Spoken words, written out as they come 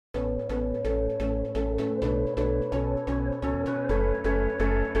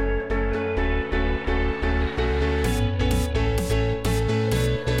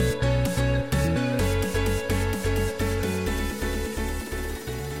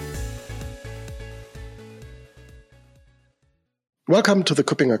Welcome to the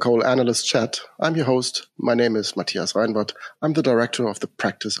Kupping Cole Analyst Chat. I'm your host. My name is Matthias. I'm the director of the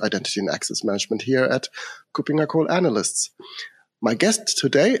practice Identity and Access Management here at Kupping Cole Analysts. My guest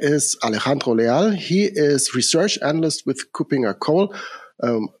today is Alejandro Leal. He is research analyst with Kupping Cole,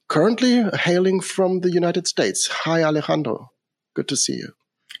 currently hailing from the United States. Hi, Alejandro. Good to see you.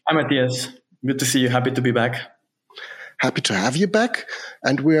 Hi, Matthias. Good to see you. Happy to be back. Happy to have you back.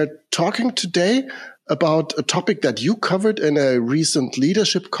 And we're talking today about a topic that you covered in a recent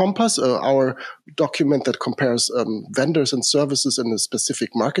Leadership Compass, our document that compares vendors and services in a specific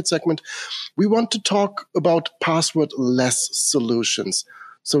market segment. We want to talk about passwordless solutions.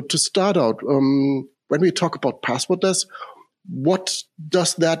 So to start out, when we talk about passwordless, what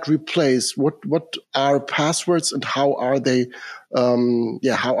does that replace? What are passwords and how are they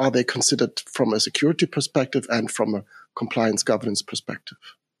considered from a security perspective and from a compliance governance perspective?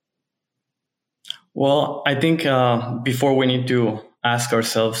 Well, I think before we need to ask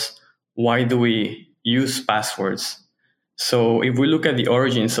ourselves, why do we use passwords? So if we look at the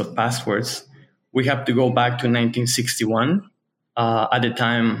origins of passwords, we have to go back to 1961. At the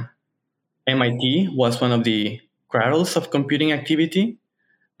time, MIT was one of the cradles of computing activity.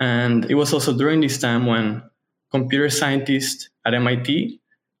 And it was also during this time when computer scientists at MIT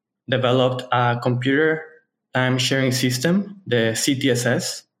developed a computer time sharing system, the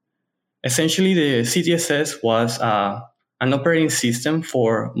CTSS. Essentially, the CTSS was an operating system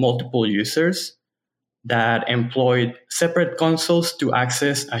for multiple users that employed separate consoles to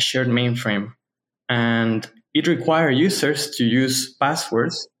access a shared mainframe. And it required users to use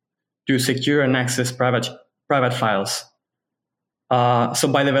passwords to secure and access private files. So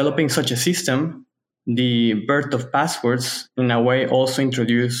by developing such a system, the birth of passwords in a way also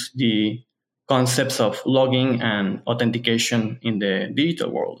introduced the concepts of logging and authentication in the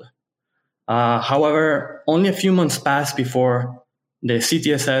digital world. However, only a few months passed before the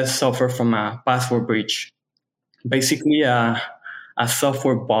CTSS suffered from a password breach. Basically, a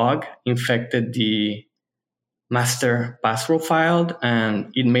software bug infected the master password file,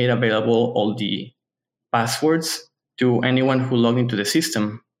 and it made available all the passwords to anyone who logged into the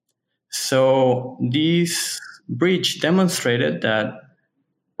system. So this breach demonstrated that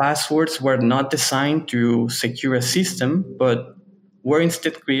passwords were not designed to secure a system, but were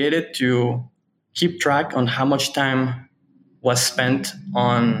instead created to keep track on how much time was spent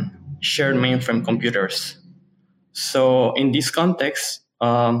on shared mainframe computers. So in this context,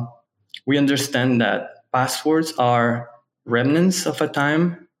 we understand that passwords are remnants of a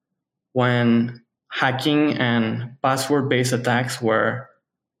time when hacking and password-based attacks were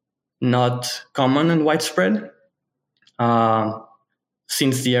not common and widespread.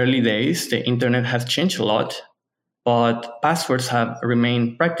 Since the early days, the internet has changed a lot, but passwords have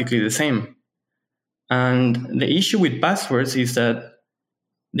remained practically the same. And the issue with passwords is that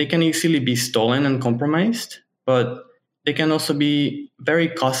they can easily be stolen and compromised, but they can also be very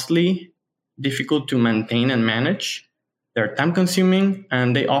costly, difficult to maintain and manage. They're time-consuming,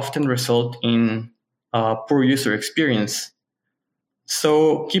 and they often result in poor user experience.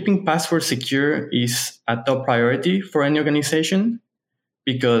 So keeping passwords secure is a top priority for any organization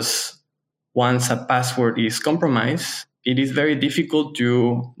because once a password is compromised, it is very difficult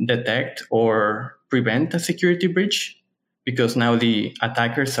to detect or prevent a security breach because now the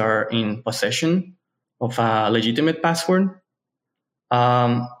attackers are in possession of a legitimate password.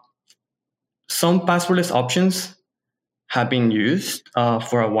 Some passwordless options have been used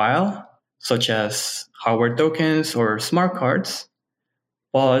for a while, such as hardware tokens or smart cards.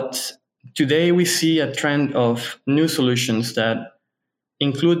 But today we see a trend of new solutions that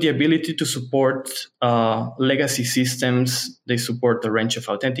include the ability to support legacy systems. They support a range of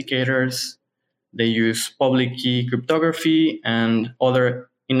authenticators. They use public key cryptography and other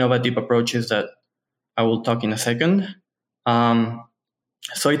innovative approaches that I will talk in a second.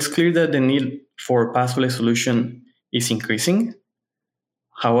 So it's clear that the need for passwordless solution is increasing.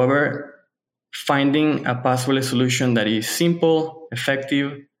 However, finding a passwordless solution that is simple,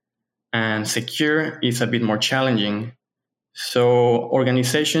 effective, and secure is a bit more challenging. So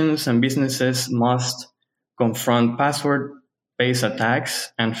organizations and businesses must confront password-based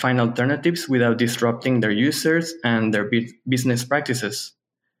attacks and find alternatives without disrupting their users and their business practices.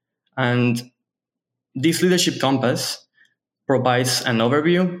 And this Leadership Compass provides an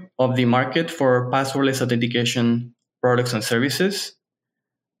overview of the market for passwordless authentication products and services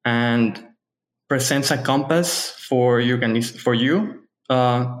and presents a compass for you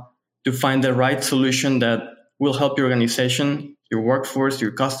to find the right solution that will help your organization, your workforce,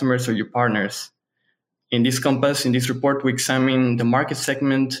 your customers, or your partners. In this compass, in this report, we examine the market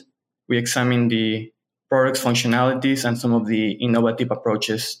segment, we examine the products, functionalities, and some of the innovative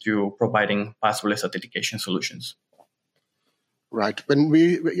approaches to providing passwordless authentication solutions. Right.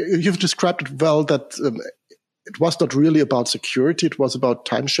 You've described it well that it was not really about security. It was about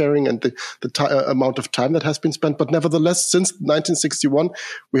time sharing and the amount of time that has been spent. But nevertheless, since 1961,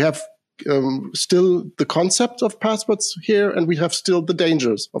 we have still the concept of passwords here, and we have still the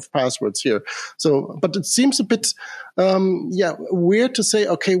dangers of passwords here. So, but it seems a bit, weird to say,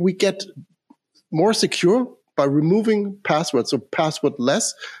 okay, we get more secure by removing passwords. So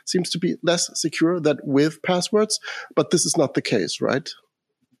passwordless seems to be less secure than with passwords, but this is not the case, right?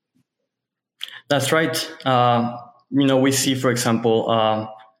 That's right. We see, for example, a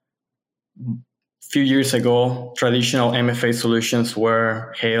few years ago, traditional MFA solutions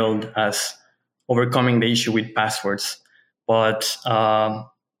were hailed as overcoming the issue with passwords. But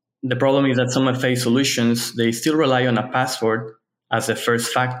the problem is that some MFA solutions, they still rely on a password as the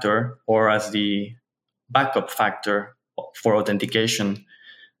first factor or as the backup factor for authentication.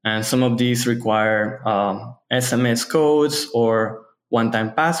 And some of these require SMS codes or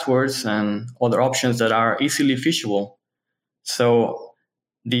one-time passwords and other options that are easily phishable. So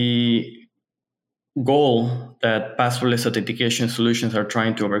the goal that passwordless authentication solutions are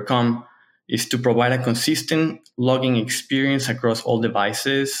trying to overcome is to provide a consistent logging experience across all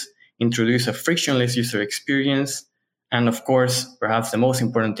devices, introduce a frictionless user experience, and of course, perhaps the most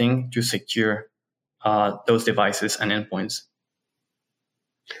important thing, to secure those devices and endpoints.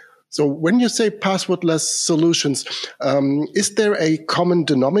 So when you say passwordless solutions, is there a common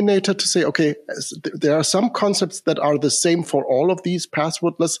denominator to say, okay, there are some concepts that are the same for all of these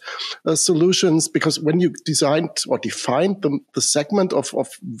passwordless solutions? Because when you designed or defined the segment of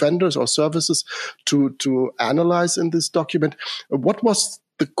vendors or services to analyze in this document, what was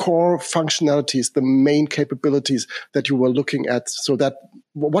the core functionalities, the main capabilities that you were looking at? So that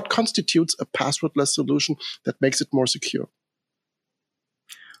what constitutes a passwordless solution that makes it more secure?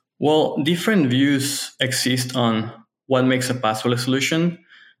 Well, different views exist on what makes a passwordless solution,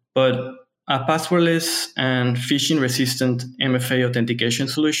 but a passwordless and phishing-resistant MFA authentication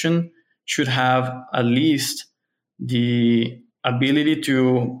solution should have at least the ability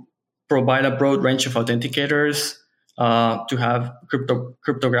to provide a broad range of authenticators, to have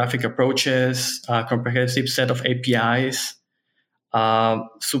cryptographic approaches, a comprehensive set of APIs,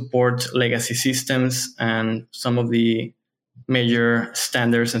 support legacy systems, and some of the major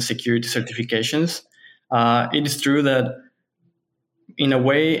standards and security certifications. It is true that in a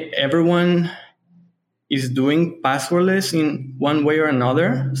way, everyone is doing passwordless in one way or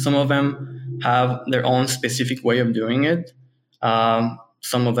another. Some of them have their own specific way of doing it.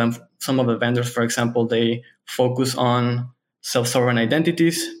 Some of the vendors, for example, they focus on self-sovereign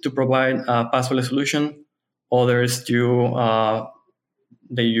identities to provide a passwordless solution. Others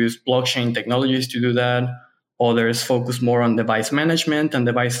they use blockchain technologies to do that. Others focus more on device management and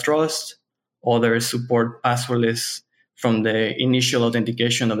device trust. Others support passwordless from the initial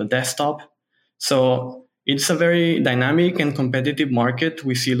authentication of the desktop. So it's a very dynamic and competitive market.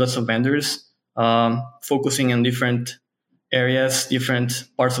 We see lots of vendors focusing on different areas, different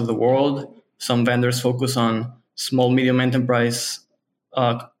parts of the world. Some vendors focus on small, medium enterprises,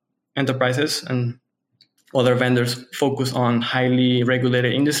 and other vendors focus on highly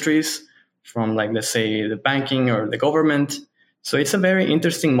regulated industries, from, like, let's say, the banking or the government. So it's a very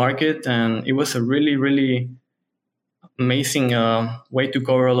interesting market, and it was a really, really amazing way to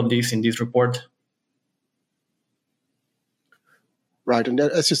cover all of this in this report. Right, and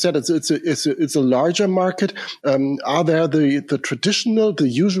as you said, it's a larger market. Are there the traditional, the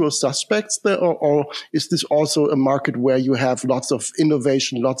usual suspects there, or is this also a market where you have lots of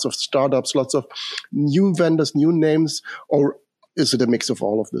innovation, lots of startups, lots of new vendors, new names, or is it a mix of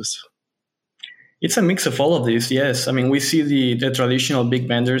all of this? It's a mix of all of this, yes. I mean, we see the traditional big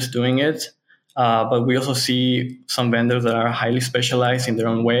vendors doing it, but we also see some vendors that are highly specialized in their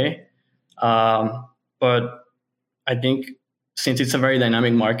own way. But I think since it's a very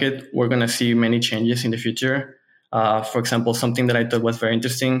dynamic market, we're going to see many changes in the future. For example, something that I thought was very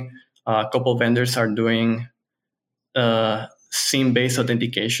interesting, a couple of vendors are doing SIM-based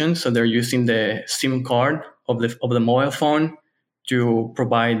authentication. So they're using the SIM card of the mobile phone to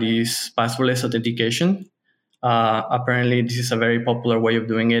provide this passwordless authentication. Apparently, this is a very popular way of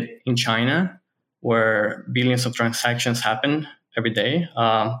doing it in China, where billions of transactions happen every day.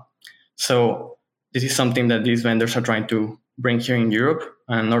 So this is something that these vendors are trying to bring here in Europe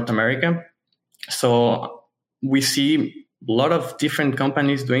and North America. So we see a lot of different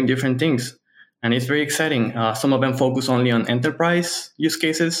companies doing different things, and it's very exciting. Some of them focus only on enterprise use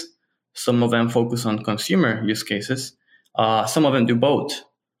cases. Some of them focus on consumer use cases. Some of them do both.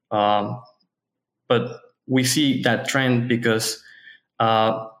 But But we see that trend because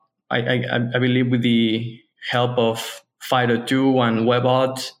I believe with the help of FIDO2 and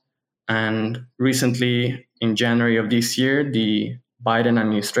WebAuth, and recently in January of this year, the Biden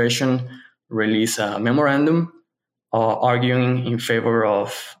administration released a memorandum arguing in favor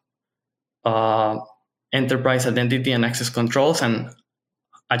of enterprise identity and access controls and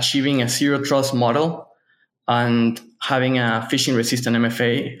achieving a zero trust model and having a phishing resistant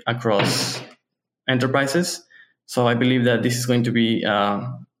MFA across enterprises. So I believe that this is going to be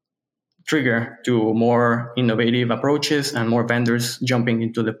a trigger to more innovative approaches and more vendors jumping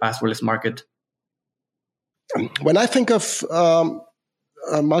into the passwordless market. When I think of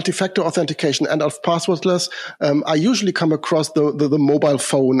multi-factor authentication and of passwordless, I usually come across the mobile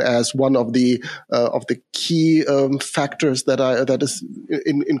phone as one of the key factors that is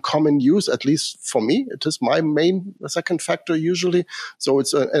in common use. At least for me, it is my main second factor usually. So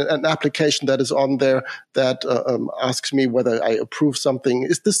it's an application that is on there that asks me whether I approve something.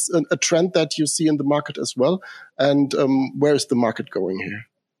 Is this a trend that you see in the market as well? And where is the market going here?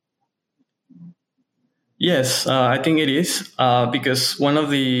 Yes, I think it is because one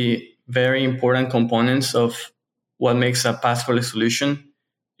of the very important components of what makes a passwordless solution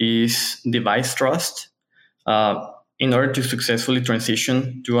is device trust. In order to successfully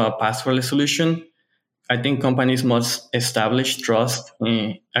transition to a passwordless solution, I think companies must establish trust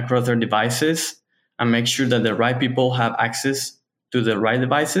across their devices and make sure that the right people have access to the right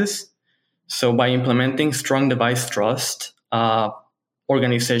devices. So by implementing strong device trust,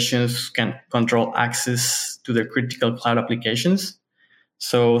 organizations can control access to their critical cloud applications.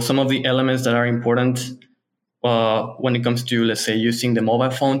 So some of the elements that are important when it comes to, let's say, using the mobile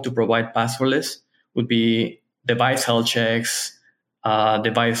phone to provide passwordless would be device health checks,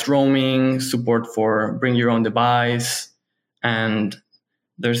 device roaming, support for bring your own device. And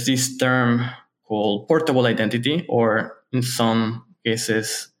there's this term called portable identity, or in some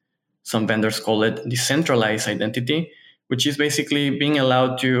cases, some vendors call it decentralized identity, which is basically being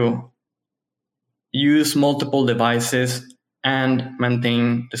allowed to use multiple devices and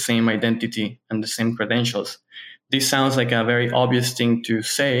maintain the same identity and the same credentials. This sounds like a very obvious thing to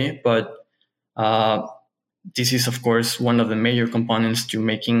say, but this is, of course, one of the major components to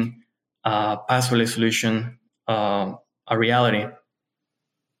making a passwordless solution a reality.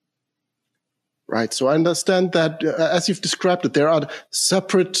 Right. So I understand that, as you've described it, there are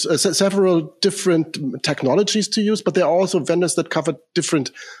several different technologies to use, but there are also vendors that cover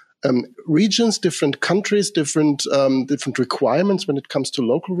different regions, different countries, different requirements when it comes to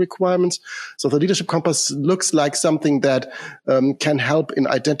local requirements. So the Leadership Compass looks like something that can help in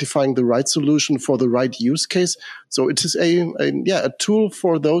identifying the right solution for the right use case. So it is a tool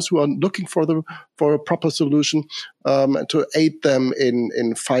for those who are looking for a proper solution to aid them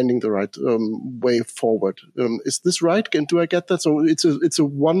in finding the right way forward. Is this right? And do I get that? So it's a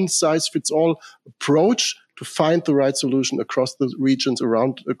one size fits all approach to find the right solution across the regions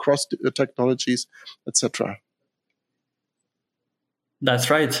across the technologies, etc.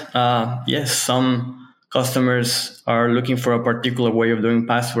 That's right. Yes, some customers are looking for a particular way of doing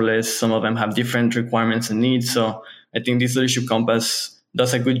passwordless. Some of them have different requirements and needs. So I think this Leadership Compass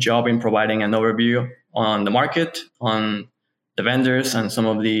does a good job in providing an overview on the market, on the vendors, and some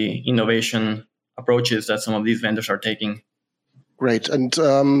of the innovation approaches that some of these vendors are taking. Great. And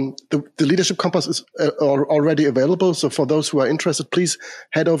the Leadership Compass is already available. So for those who are interested, please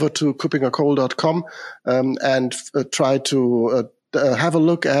head over to kuppingercole.com and try to have a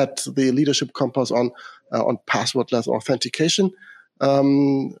look at the Leadership Compass on passwordless authentication.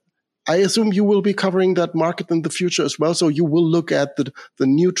 I assume you will be covering that market in the future as well. So you will look at the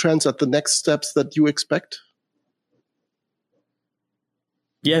new trends, at the next steps that you expect?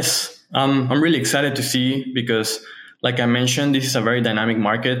 Yes, I'm really excited to see, because like I mentioned, this is a very dynamic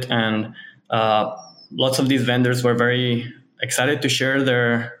market, and lots of these vendors were very excited to share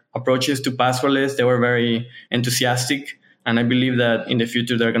their approaches to passwordless. They were very enthusiastic, and I believe that in the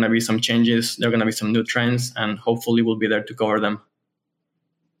future there are going to be some changes, there are going to be some new trends, and hopefully we'll be there to cover them.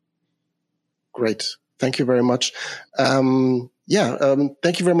 Great. Thank you very much.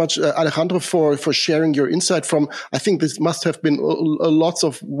 Thank you very much, Alejandro, for sharing your insight from, I think this must have been lots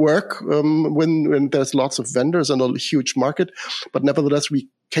of work when there's lots of vendors and a huge market. But nevertheless, we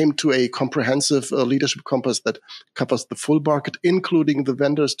came to a comprehensive Leadership Compass that covers the full market, including the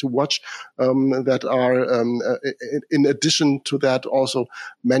vendors to watch that are, in addition to that, also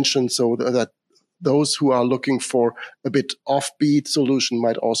mentioned, so that those who are looking for a bit offbeat solution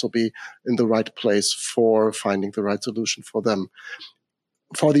might also be in the right place for finding the right solution for them.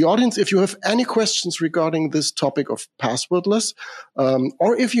 for the audience, if you have any questions regarding this topic of passwordless,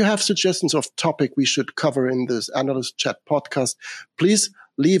 or if you have suggestions of topic we should cover in this Analyst Chat podcast, please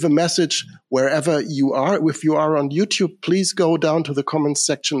leave a message wherever you are. If you are on YouTube, please go down to the comments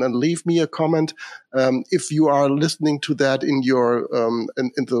section and leave me a comment. If you are listening to that in your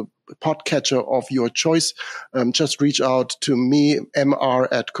in the podcatcher of your choice, just reach out to me,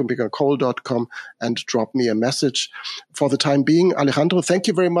 mr@kumbigercole.com, and drop me a message. For the time being, Alejandro, thank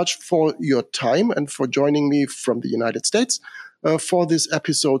you very much for your time and for joining me from the United States for this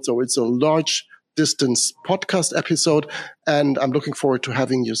episode. So it's a large distance podcast episode, and I'm looking forward to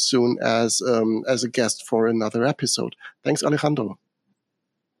having you soon as a guest for another episode. Thanks, Alejandro.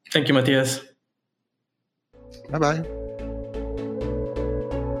 Thank you, Matthias. Bye-bye.